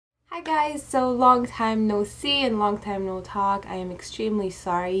Hi guys, so long time no see and long time no talk. I am extremely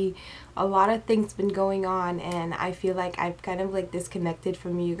sorry. A lot of things been going on and I feel like I've kind of like disconnected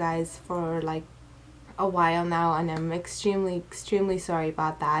from you guys for like a while now, and I'm extremely sorry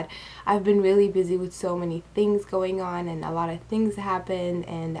about that. I've been really busy with so many things going on and a lot of things happened,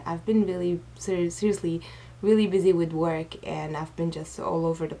 and I've been really seriously really busy with work, and I've been just all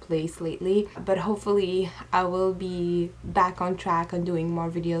over the place lately. But hopefully I will be back on track on doing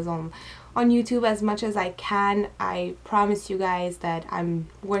more videos on YouTube as much as I can. I promise you guys that I'm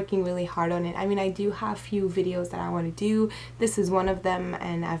working really hard on it. I mean, I do have few videos that I want to do. This is one of them,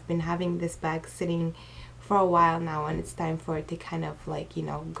 and I've been having this bag sitting for a while now, and it's time for it to kind of like, you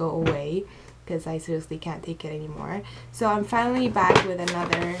know, go away because I seriously can't take it anymore. So I'm finally back with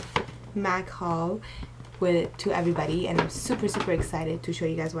another MAC haul to everybody, and I'm super excited to show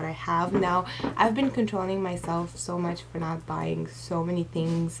you guys what I have. Now, I've been controlling myself so much for not buying so many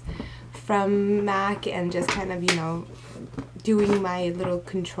things from MAC and just kind of, you know, doing my little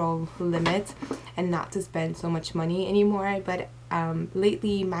control limit and not to spend so much money anymore. But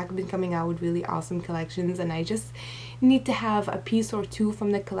lately MAC have been coming out with really awesome collections, and I just need to have a piece or two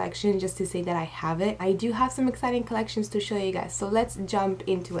from the collection just to say that I have it. I do have some exciting collections to show you guys, so let's jump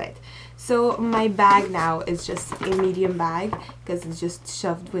into it. So my bag now is just a medium bag because it's just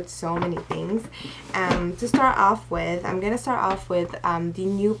shoved with so many things. To start off with, I'm gonna start off with the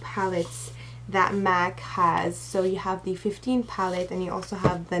new palettes that MAC has. So you have the 15 palette and you also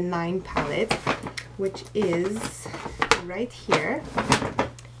have the 9 palette, which is right here,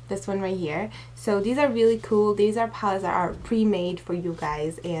 this one right here. So these are really cool. These are palettes that are pre-made for you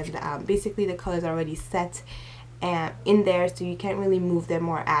guys, and basically the colors are already set in there, so you can't really move them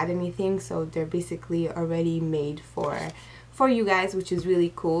or add anything. So they're basically already made for you guys, which is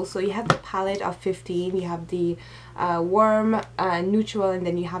really cool. So you have the palette of 15, you have the warm neutral, and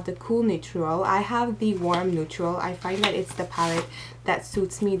then you have the cool neutral. I have the warm neutral. I find that it's the palette that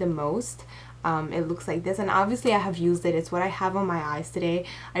suits me the most. It looks like this, and obviously I have used it. It's what I have on my eyes today.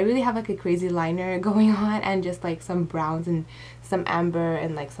 I really have like a crazy liner going on, and just like some browns and some amber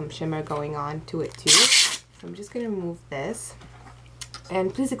and like some shimmer going on to it too. So I'm just gonna remove this,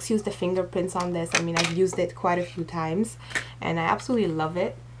 and please excuse the fingerprints on this. I mean, I've used it quite a few times and I absolutely love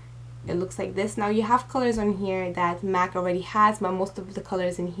it. It looks like this. Now you have colors on here that MAC already has, but most of the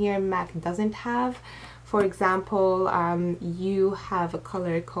colors in here MAC doesn't have. For example, you have a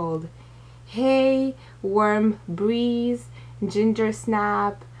color called Hey, Warm Breeze, Ginger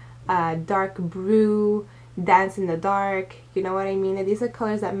Snap, Dark Brew, Dance in the Dark, you know what I mean? And these are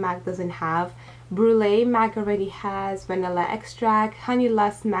colors that MAC doesn't have. Brulee, MAC already has. Vanilla Extract, Honey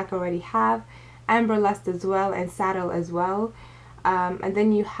Lust, MAC already have. Amber Lust as well, and Saddle as well. And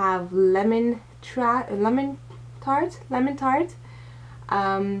then you have Lemon Tart,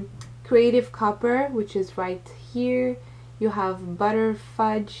 Creative Copper, which is right here. You have Butter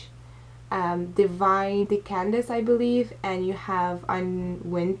Fudge, Divine Candace, I believe, and you have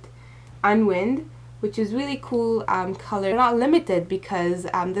Unwind, which is really cool color. They're not limited because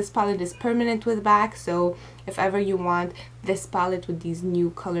this palette is permanent with MAC, so if ever you want this palette with these new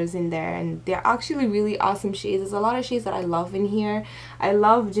colors in there, and they're actually really awesome shades. There's a lot of shades that I love in here. I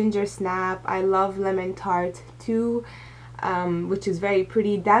love Ginger Snap, I love Lemon Tart too, which is very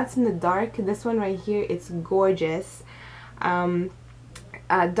pretty. Dance in the Dark, this one right here, it's gorgeous.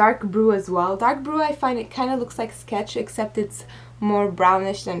 Dark Brew as well. Dark Brew, I find it kind of looks like Sketch, except it's more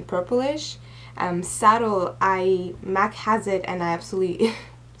brownish than purplish. Saddle, MAC has it, and I absolutely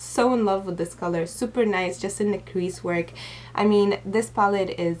so in love with this color. Super nice, just in the crease work. I mean, this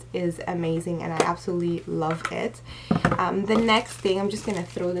palette is amazing, and I absolutely love it. The next thing, I'm just gonna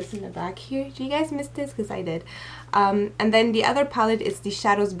throw this in the back here. Did you guys miss this? Because I did. And then the other palette is the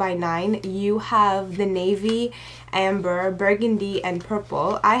Shadows by 9. You have the navy, amber, burgundy, and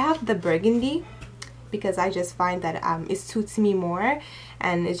purple. I have the burgundy because I just find that it suits me more,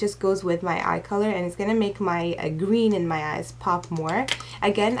 and it just goes with my eye color, and it's gonna make my green in my eyes pop more.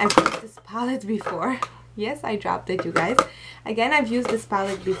 Again, I've used this palette before. Yes, I dropped it, you guys. Again, I've used this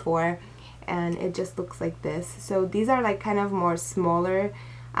palette before, and it just looks like this. So these are like kind of more smaller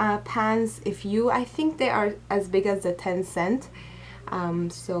pans. I think they are as big as the 10 cent.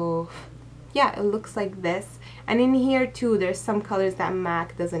 So yeah, it looks like this. And in here too, there's some colors that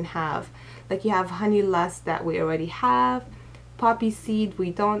MAC doesn't have. Like you have Honey Lust that we already have, Poppy Seed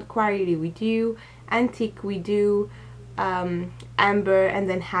we don't, Quarry we do, Antique we do, Amber, and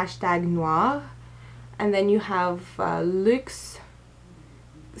then Hashtag Noir. And then you have Luxe,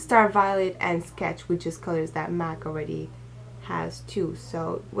 Star Violet, and Sketch, which is colors that MAC already has too.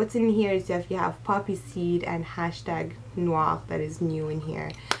 So what's in here is you have Poppy Seed and Hashtag Noir that is new in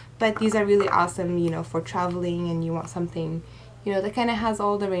here. but these are really awesome, you know, for traveling and you want something, you know, that kind of has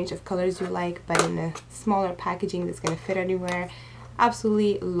all the range of colors you like, but in a smaller packaging that's going to fit anywhere.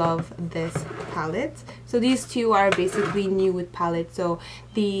 Absolutely love this palette. So these two are basically nude palettes. So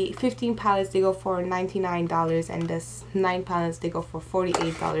the 15 palettes, they go for $99, and this 9 palettes, they go for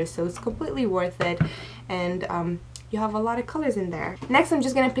 $48. So it's completely worth it, and you have a lot of colors in there. Next, I'm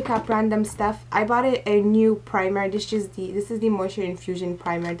just gonna pick up random stuff. I bought a new primer. This is the Moisture Infusion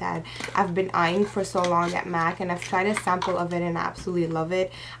primer that I've been eyeing for so long at MAC, and I've tried a sample of it and I absolutely love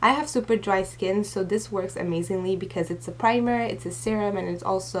it. I have super dry skin, so this works amazingly because it's a primer, it's a serum, and it's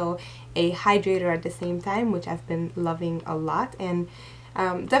also a hydrator at the same time, which I've been loving a lot, and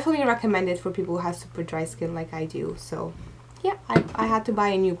definitely recommend it for people who have super dry skin like I do. So yeah, I had to buy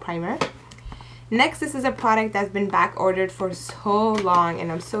a new primer. Next, this is a product that's been back ordered for so long, and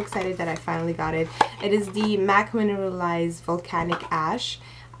I'm so excited that I finally got it. It is the MAC Mineralized Volcanic Ash.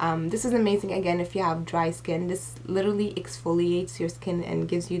 This is amazing, again, if you have dry skin. This literally exfoliates your skin and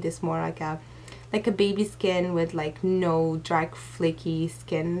gives you this more like a baby skin with like no dark flaky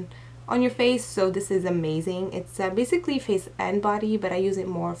skin on your face. So this is amazing. It's basically face and body, but I use it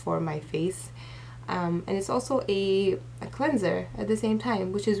more for my face. And it's also a cleanser at the same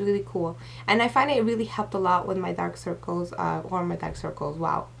time, which is really cool. And I find it really helped a lot with my dark circles,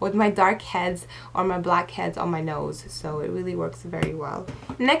 with my dark heads or my black heads on my nose. So it really works very well.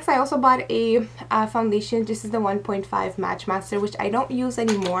 Next, I also bought a foundation. This is the 1.5 Match Master, which I don't use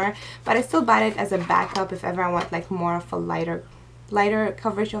anymore, but I still buy it as a backup if ever I want like more of a lighter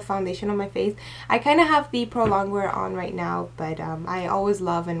coverage of foundation on my face. I kind of have the Pro Longwear on right now, but I always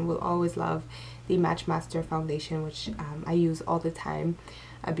love and will always love the Match Master foundation, which I use all the time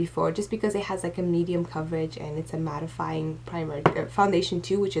before, just because it has like a medium coverage and it's a mattifying primer foundation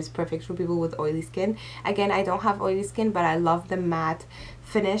too, which is perfect for people with oily skin. Again, I don't have oily skin, but I love the matte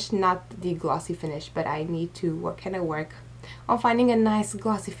finish, not the glossy finish, but I need to work on finding a nice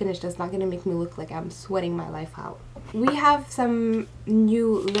glossy finish that's not going to make me look like I'm sweating my life out. We have some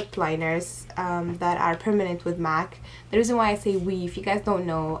new lip liners that are permanent with MAC. The reason why I say we, if you guys don't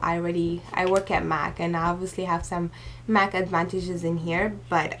know, I work at MAC, and I obviously have some MAC advantages in here,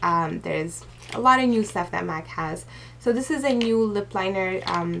 but there's a lot of new stuff that MAC has. So this is a new lip liner.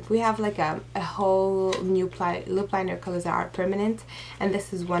 We have like a whole new lip liner colors that are permanent, and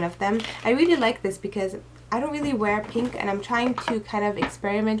this is one of them. I really like this because I don't really wear pink, and I'm trying to kind of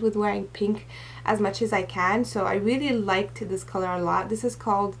experiment with wearing pink as much as I can. So I really liked this color a lot. This is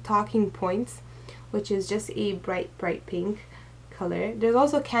called Talking Points, which is just a bright pink color. There's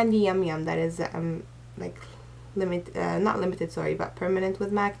also Candy Yum Yum that is like not limited, sorry, but permanent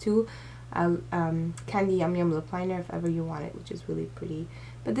with MAC too. Candy Yum Yum lip liner if ever you want it, which is really pretty.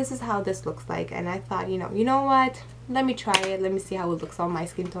 But this is how this looks like, and I thought, you know what, let me try it, let me see how it looks on my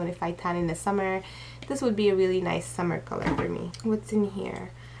skin tone if I tan in the summer. This would be a really nice summer color for me. What's in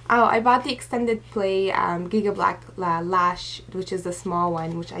here? Oh, I bought the Extended Play Giga Black Lash, which is the small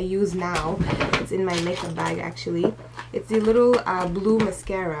one, which I use now. It's in my makeup bag actually. It's the little blue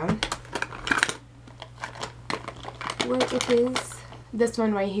mascara. Where it is? This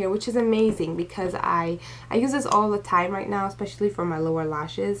one right here, which is amazing because I use this all the time right now, especially for my lower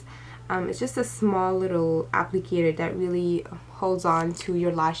lashes. It's just a small little applicator that really holds on to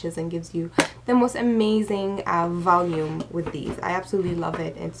your lashes and gives you the most amazing volume with these. I absolutely love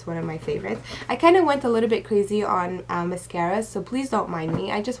it. It's one of my favorites. I kind of went a little bit crazy on mascaras, so please don't mind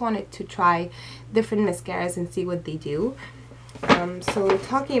me. I just wanted to try different mascaras and see what they do. So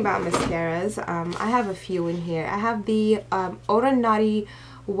talking about mascaras, I have a few in here. I have the Weheartit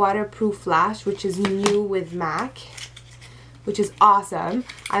Waterproof Lash, which is new with MAC, which is awesome.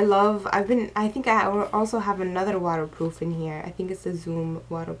 I think I also have another waterproof in here. I think it's the Zoom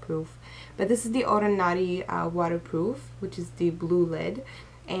waterproof. But this is the Weheartit Waterproof, which is the blue lid.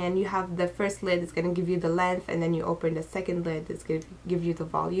 And you have the first lid that's going to give you the length, and then you open the second lid that's going to give you the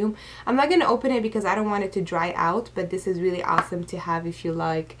volume. I'm not going to open it because I don't want it to dry out, but this is really awesome to have if you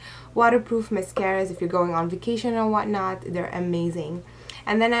like waterproof mascaras, if you're going on vacation or whatnot. They're amazing.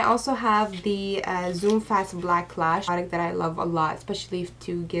 And then I also have the Zoom Fast Black Lash product that I love a lot, especially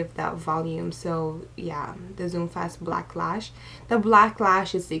to give that volume. So yeah, the Zoom Fast Black Lash. The black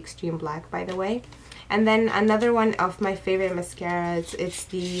lash is the Extreme Black, by the way. And then another one of my favorite mascaras, it's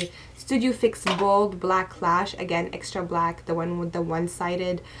the Studio Fix Bold Black Lash. Again, extra black, the one with the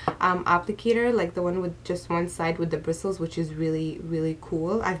one-sided applicator, like the one with just one side with the bristles, which is really, really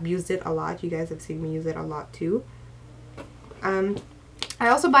cool. I've used it a lot. You guys have seen me use it a lot too. I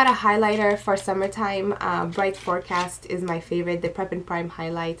also bought a highlighter for summertime. Bright Forecast is my favorite, the Prep and Prime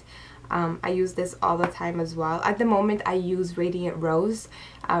highlight. I use this all the time as well. At the moment I use Radiant Rose.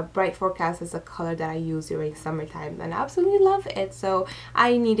 Bright Forecast is a color that I use during summertime and I absolutely love it, so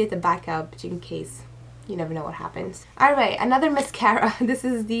I needed a backup in case. You never know what happens. Alright, another mascara. This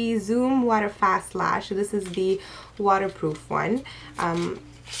is the Zoom Water Fast Lash. This is the waterproof one.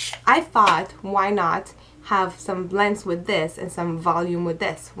 I thought, why not have some blends with this and some volume with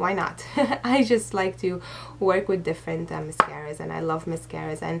this? Why not? I just like to work with different mascaras, and I love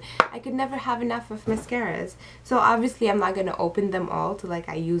mascaras, and I could never have enough of mascaras. So obviously I'm not going to open them all to like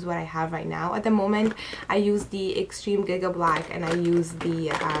I use what I have right now. At the moment I use the Extreme Giga Black and I use the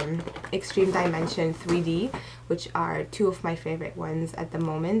Extreme Dimension 3D, which are two of my favorite ones at the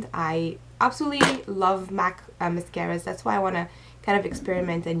moment. I absolutely love MAC mascaras. That's why I want to kind of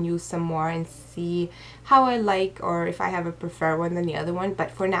experiment and use some more and see how I like, or if I have a preferred one than the other one, but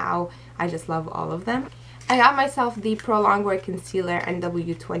for now I just love all of them. I got myself the Pro Longwear Concealer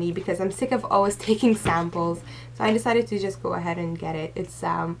NW20 because I'm sick of always taking samples, so I decided to just go ahead and get it. It's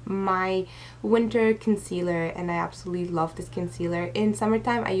my winter concealer and I absolutely love this concealer. In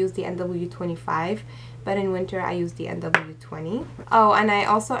summertime I use the NW25, but in winter I use the NW20. Oh, and I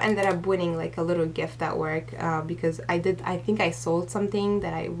also ended up winning like a little gift at work because I think I sold something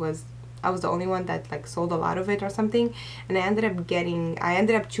that I was the only one that like sold a lot of it or something, and I ended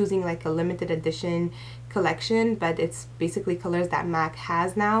up choosing like a limited edition collection, but it's basically colors that MAC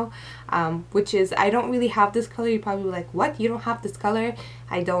has now, which is, I don't really have this color. You're probably like, what, you don't have this color?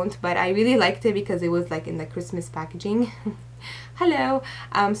 I don't, but I really liked it because it was like in the Christmas packaging. Hello.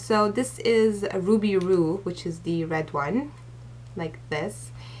 So this is Ruby Roo, which is the red one, like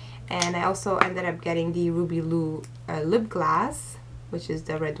this, and I also ended up getting the Ruby Roo lip gloss, which is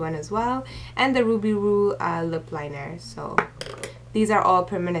the red one as well, and the Ruby Roo lip liner. So these are all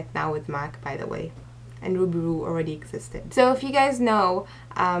permanent now with MAC, by the way, and Ruby Roo already existed. So if you guys know,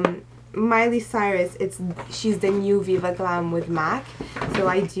 Miley Cyrus, she's the new Viva Glam with MAC, so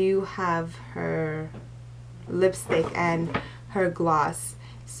I do have her lipstick and her gloss.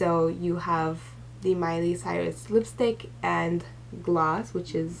 So you have the Miley Cyrus lipstick and gloss,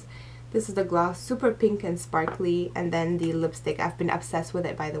 which is, this is the gloss, super pink and sparkly, and then the lipstick. I've been obsessed with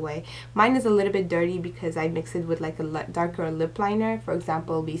it, by the way. Mine is a little bit dirty because I mix it with like a darker lip liner, for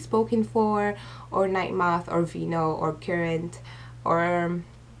example Be Spoken For, or Night Moth, or Vino, or Current, or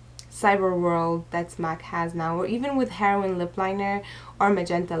Cyber World, that's MAC has now, or even with Heroin lip liner or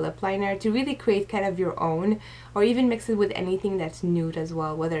Magenta lip liner, to really create kind of your own, or even mix it with anything that's nude as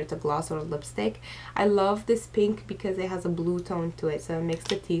well, whether it's a gloss or a lipstick. I love this pink because it has a blue tone to it, so it makes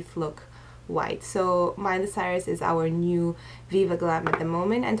the teeth look white. So Miley Cyrus is our new Viva Glam at the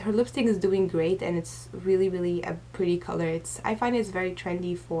moment, and her lipstick is doing great, and it's really a pretty color. I find it's very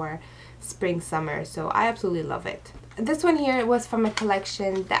trendy for spring summer, so I absolutely love it. This one here was from a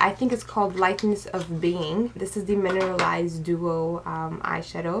collection that I think is called Lightness of Being. This is the Mineralized Duo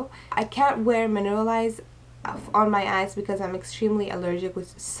eyeshadow. I can't wear Mineralized on my eyes because I'm extremely allergic, which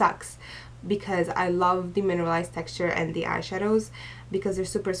sucks, because I love the mineralized texture and the eyeshadows because they're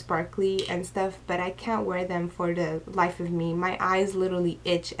super sparkly and stuff, but I can't wear them for the life of me. My eyes literally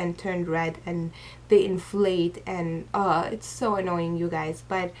itch and turn red and they inflate, and it's so annoying, you guys,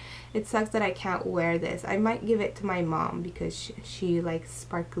 but it sucks that I can't wear this. I might give it to my mom because she likes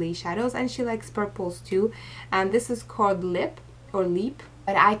sparkly shadows and she likes purples too. And this is called Lip or Leap.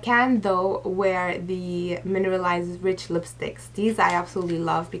 But I can though wear the mineralized rich lipsticks. These I absolutely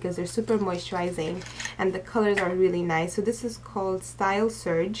love because they're super moisturizing and the colors are really nice. So this is called Style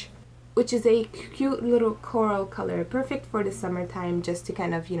Surge, which is a cute little coral color, perfect for the summertime, just to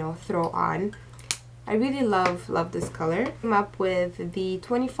kind of, you know, throw on. I really love this color. I'm up with the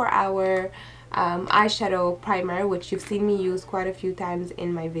 24-hour eyeshadow primer, which you've seen me use quite a few times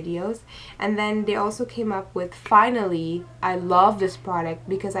in my videos. And then they also came up with, finally, I love this product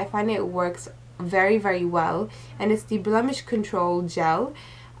because I find it works very well, and it's the Blemish Control Gel.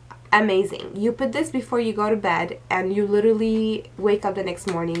 Amazing. You put this before you go to bed and you literally wake up the next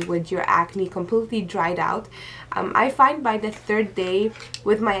morning with your acne completely dried out. I find by the third day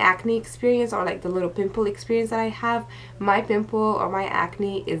with my acne experience, or like the little pimple experience that I have, my pimple or my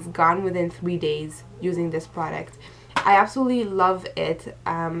acne is gone within 3 days using this product. I absolutely love it.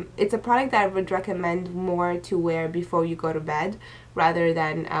 It's a product that I would recommend more to wear before you go to bed rather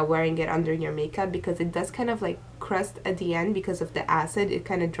than wearing it under your makeup, because it does kind of like crust at the end because of the acid. It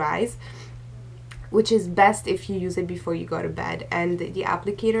kind of dries, which is best if you use it before you go to bed. And the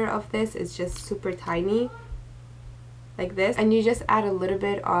applicator of this is just super tiny. like this, and you just add a little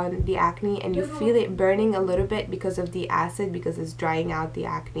bit on the acne, and you feel it burning a little bit because of the acid, because it's drying out the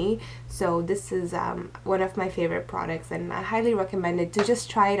acne. So this is one of my favorite products, and I highly recommend it. To just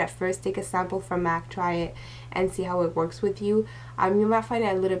try it at first, take a sample from MAC, try it and see how it works with you. You might find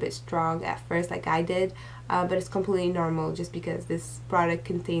it a little bit strong at first like I did, but it's completely normal just because this product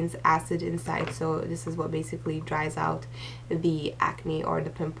contains acid inside. So this is what basically dries out the acne or the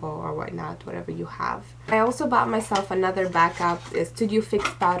pimple or whatnot, whatever you have. I also bought myself another backup, Studio Fix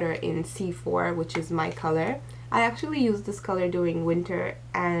powder in C4, which is my color. I actually use this color during winter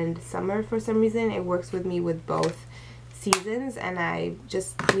and summer for some reason. It works with me with both seasons, and I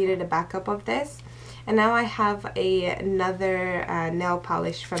just needed a backup of this. And now I have another nail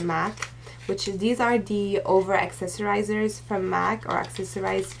polish from MAC, which is, these are the over accessorizers from MAC, or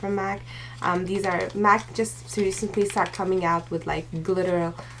accessorized from MAC. These are, MAC just recently start coming out with like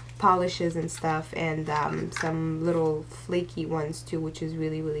glitter polishes and stuff, and some little flaky ones too, which is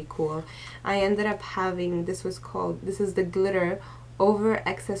really, really cool. I ended up having, this is the glitter over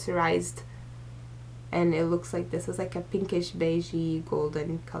accessorized, and it looks like this is like a pinkish beigey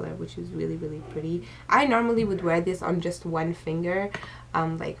golden color, which is really, really pretty. I normally would wear this on just one finger,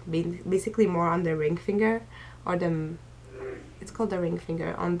 like basically more on the ring finger, or it's called the ring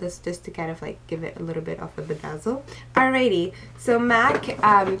finger, on this, just to kind of like give it a little bit of a bedazzle. Alrighty, so MAC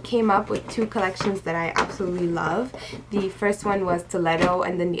came up with two collections that I absolutely love. The first one was Toledo,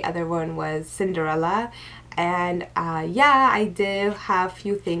 and then the other one was Cinderella. And yeah, I do have a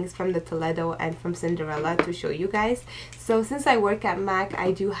few things from the Toledo and from Cinderella to show you guys. So since I work at MAC,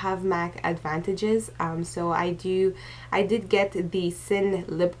 I do have MAC advantages. So I did get the Cin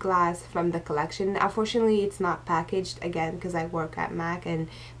lip gloss from the collection. Unfortunately, it's not packaged, again, because I work at MAC and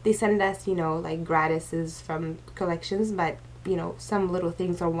they send us, you know, like gratises from collections, but you know, some little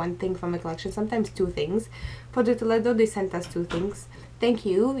things or one thing from a collection, sometimes two things. For the Toledo, they sent us two things. Thank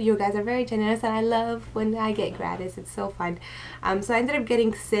you. You guys are very generous, and I love when I get gratis. It's so fun. So I ended up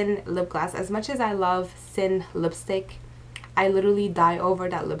getting Cin lip gloss. As much as I love Cin lipstick, I literally die over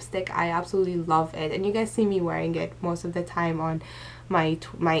that lipstick. I absolutely love it, and you guys see me wearing it most of the time on my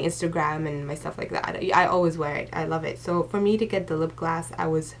Instagram and my stuff like that. I always wear it. I love it. So for me to get the lip gloss, I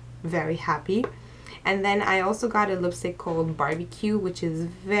was very happy. And then I also got a lipstick called Barbecue, which is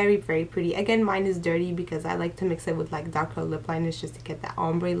very, very pretty. Again, mine is dirty because I like to mix it with like darker lip liners just to get that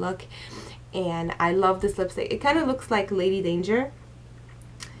ombre look. And I love this lipstick. It kind of looks like Lady Danger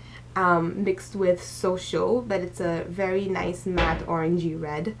mixed with Social, but it's a very nice matte orangey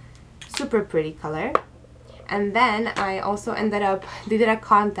red. Super pretty color. And then I also ended up, they did a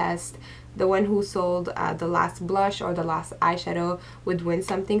contest. The one who sold the last blush or the last eyeshadow would win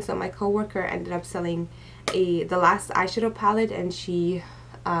something. So my coworker ended up selling the last eyeshadow palette, and she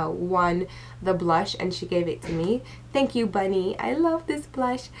won the blush, and she gave it to me. Thank you, Bunny. I love this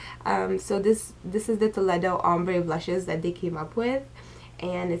blush. So this is the Toledo ombre blushes that they came up with,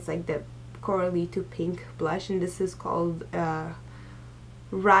 and it's like the corally to pink blush, and this is called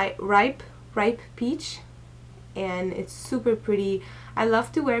ripe peach. And it's super pretty. I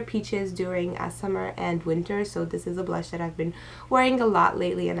love to wear peaches during summer and winter, so this is a blush that I've been wearing a lot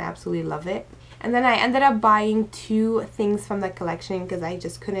lately, and I absolutely love it. And then I ended up buying two things from the collection because I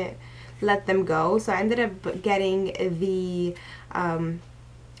just couldn't let them go. So I ended up getting the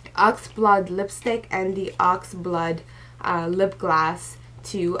Oxblood lipstick and the Oxblood lip gloss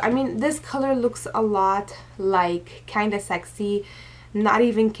too. I mean, this color looks a lot like Kinda Sexy. Not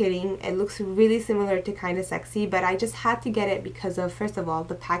even kidding, it looks really similar to Kinda Sexy, but I just had to get it because of, first of all,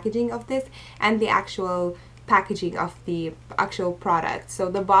 the packaging of this and the actual packaging of the actual product. So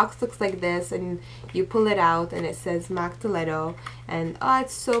the box looks like this, and you pull it out and it says MAC Toledo, and oh,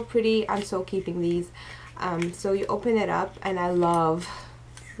 it's so pretty. I'm so keeping these. So you open it up, and I love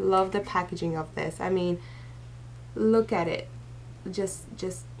the packaging of this. I mean, look at it. Just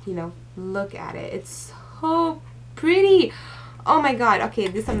you know, look at it. It's so pretty. Oh my god. Okay,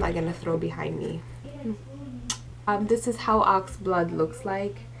 this I'm not gonna throw behind me. This is how Oxblood looks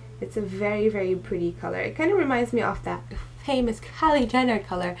like. It's a very, very pretty color. It kind of reminds me of that famous Kylie Jenner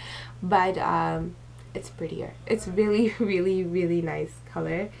color, but it's prettier. It's really, really, really nice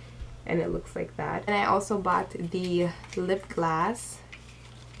color, and it looks like that. And I also bought the lip gloss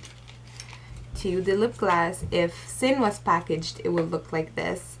too. The lip gloss, if Cin was packaged, it would look like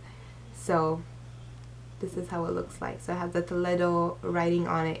this. So this is how it looks like. So I have the Toledo writing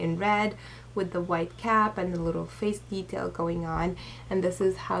on it in red with the white cap and the little face detail going on, and this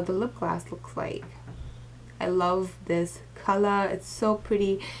is how the lip gloss looks like. I love this color. It's so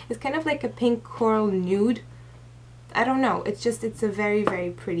pretty. It's kind of like a pink coral nude I don't know, it's a very,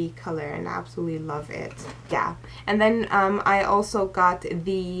 very pretty color and I absolutely love it. Yeah. And then I also got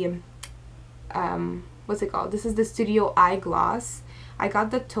the what's it called? This is the Studio Eye Gloss. I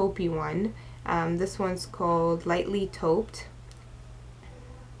got the taupey one. This one's called Lightly Tauped.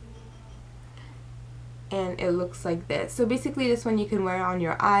 And it looks like this. So basically this one you can wear on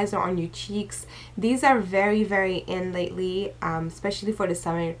your eyes or on your cheeks. These are very, very in lately, especially for the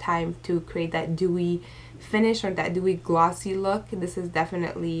summertime, to create that dewy finish or that dewy glossy look. This is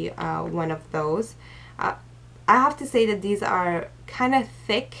definitely one of those. I have to say that these are kind of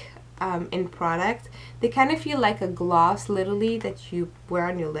thick in product. They kind of feel like a gloss literally that you wear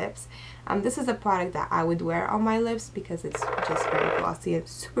on your lips. This is a product that I would wear on my lips because it's just very glossy and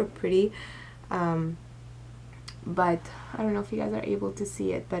super pretty. But I don't know if you guys are able to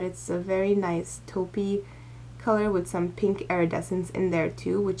see it, but it's a very nice taupey color with some pink iridescence in there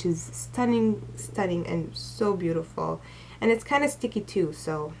too, which is stunning and so beautiful. And it's kind of sticky too,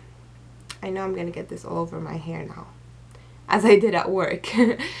 so I know I'm gonna get this all over my hair now, as I did at work.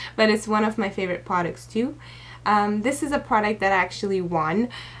 But it's one of my favorite products too. This is a product that I actually won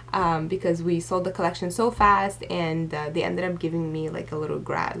because we sold the collection so fast, and they ended up giving me like a little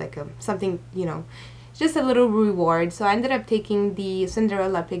something, you know, just a little reward. So I ended up taking the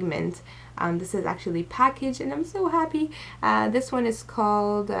Cinderella pigment. This is actually packaged and I'm so happy. This one is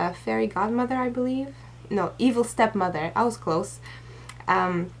called Fairy Godmother, I believe. No, Evil Stepmother. I was close.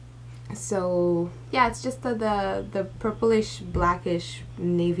 So yeah, it's just the purplish, blackish,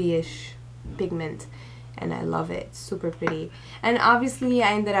 navy-ish pigment, and I love it. It's super pretty. And obviously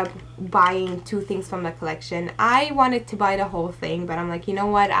I ended up buying 2 things from the collection. I wanted to buy the whole thing, but I'm like, you know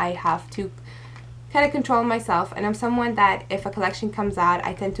what, I have to kind of control myself, and I'm someone that if a collection comes out,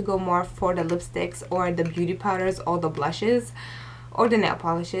 I tend to go more for the lipsticks or the beauty powders or the blushes or the nail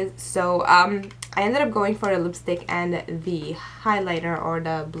polishes. So I ended up going for the lipstick and the highlighter or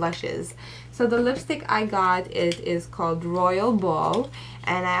the blushes. So the lipstick I got is called Royal Ball,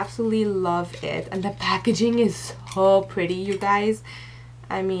 and I absolutely love it, and the packaging is so pretty, you guys.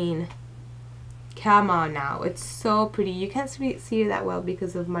 I mean, come on now, it's so pretty. You can't see it that well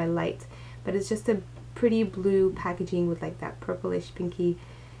because of my light, but it's just a pretty blue packaging with like that purplish pinky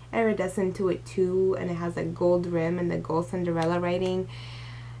iridescent to it too, and it has a gold rim and the gold Cinderella writing,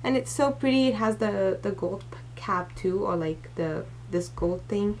 and it's so pretty. It has the gold cap too, or like this gold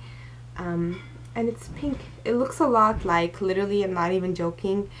thing, and it's pink. It looks a lot like, literally, I'm not even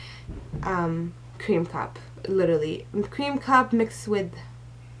joking, cream cup. Literally cream cup mixed with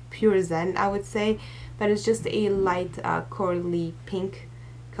pure zen, I would say, but it's just a light corally pink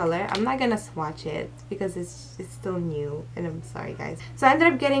color. I'm not gonna swatch it because it's still new, and I'm sorry guys. So I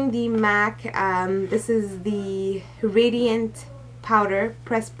ended up getting the MAC. This is the Radiant powder,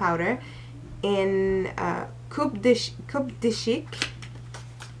 pressed powder, in Coupe de Chic.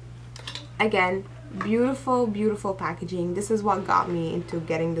 Again, beautiful, beautiful packaging. This is what got me into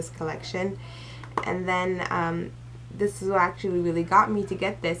getting this collection, and then this is what actually really got me to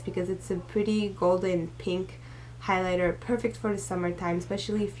get this, because it's a pretty golden pink highlighter, perfect for the summertime,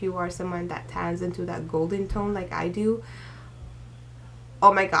 especially if you are someone that tans into that golden tone like I do.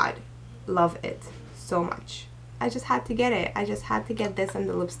 Oh my god, love it so much. I just had to get it. I just had to get this and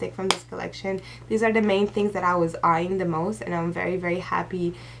the lipstick from this collection. These are the main things that I was eyeing the most, and I'm very, very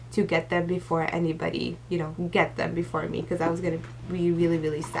happy to get them before anybody, you know, get them before me, because I was gonna be really,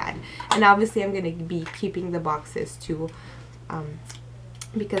 really sad. And obviously I'm gonna be keeping the boxes too,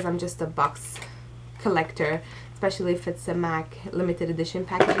 because I'm just a box collector, especially if it's a MAC limited edition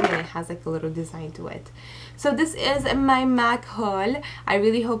packaging and it has like a little design to it. So this is my MAC haul. I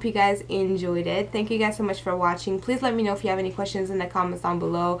really hope you guys enjoyed it. Thank you guys so much for watching. Please let me know if you have any questions in the comments down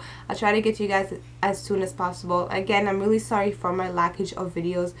below. I'll try to get to you guys as soon as possible. Again, I'm really sorry for my lackage of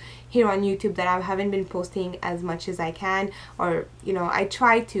videos here on YouTube, that I haven't been posting as much as I can, or you know, I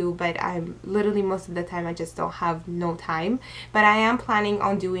try to, but I'm literally, most of the time I just don't have no time. But I am planning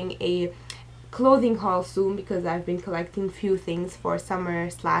on doing a clothing haul soon, because I've been collecting few things for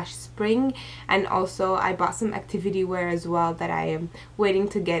summer/spring, and also I bought some activity wear as well that I am waiting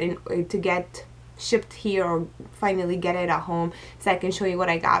to get shipped here, or finally get it at home, so I can show you what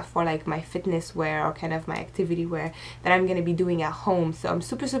I got for like my fitness wear or kind of my activity wear that I'm gonna be doing at home. So I'm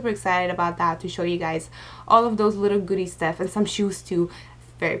super excited about that, to show you guys all of those little goodie stuff, and some shoes too,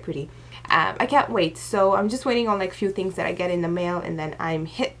 very pretty. I can't wait. So I'm just waiting on like few things that I get in the mail, and then I'm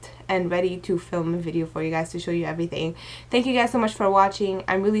hit and ready to film a video for you guys to show you everything. Thank you guys so much for watching.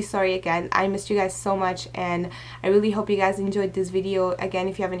 I'm really sorry again. I missed you guys so much, and I really hope you guys enjoyed this video. Again,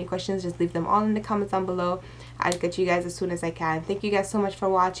 if you have any questions, just leave them all in the comments down below. I'll get you guys as soon as I can. Thank you guys so much for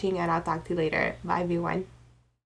watching, and I'll talk to you later. Bye everyone.